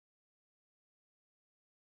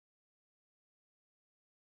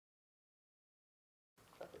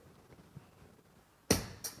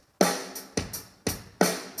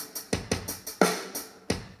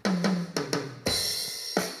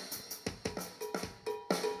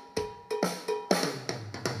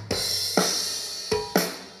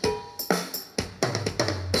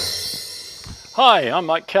Hi, I'm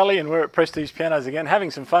Mike Kelly and we're at Prestige Pianos again, having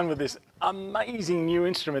some fun with this amazing new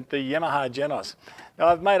instrument, the Yamaha Genos. Now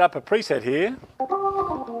I've made up a preset here.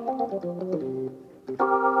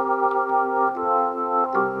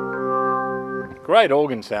 Great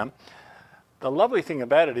organ sound. The lovely thing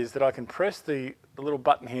about it is that I can press the little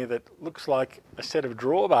button here that looks like a set of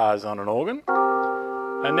drawbars on an organ.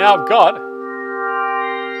 And now I've got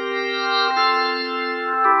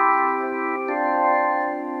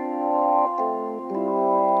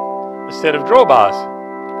a set of drawbars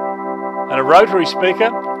and a rotary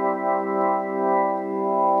speaker.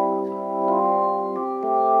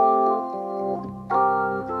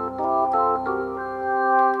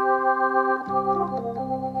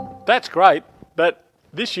 That's great, but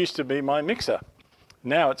this used to be my mixer.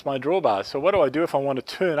 Now it's my drawbars. So what do I do if I want to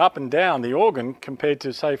turn up and down the organ compared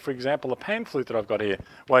to, say, for example, a pan flute that I've got here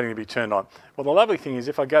waiting to be turned on? Well, the lovely thing is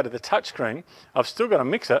if I go to the touch screen, I've still got a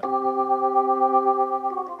mixer.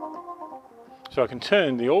 So I can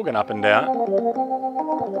turn the organ up and down.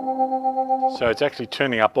 So it's actually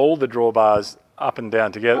turning up all the drawbars up and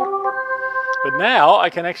down together. But now I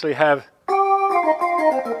can actually have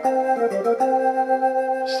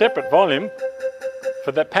separate volume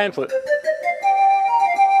for that pan flute.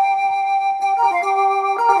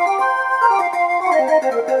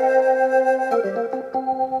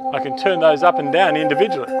 I can turn those up and down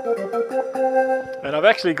individually. And I've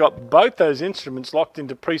actually got both those instruments locked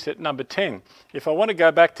into preset number 10. If I want to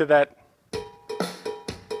go back to that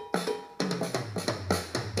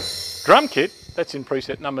drum kit, that's in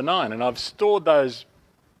preset number 9, and I've stored those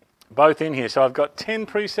both in here. So I've got 10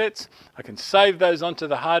 presets. I can save those onto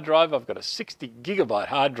the hard drive. I've got a 60 gigabyte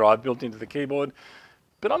hard drive built into the keyboard,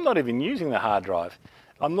 but I'm not even using the hard drive.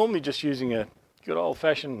 I'm normally just using a good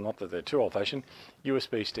old-fashioned, not that they're too old-fashioned,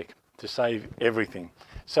 USB stick to save everything.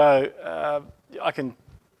 So I can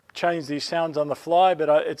change these sounds on the fly, but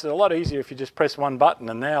it's a lot easier if you just press one button,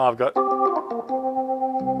 and now I've got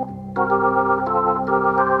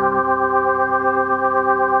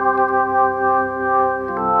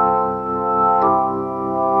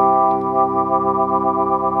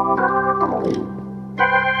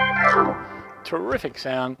terrific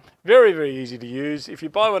sound, very, very easy to use. If you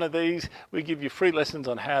buy one of these, we give you free lessons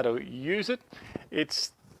on how to use it.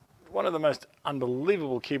 It's one of the most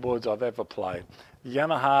unbelievable keyboards I've ever played.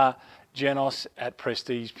 Yamaha Genos at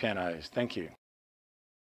Prestige Pianos. Thank you.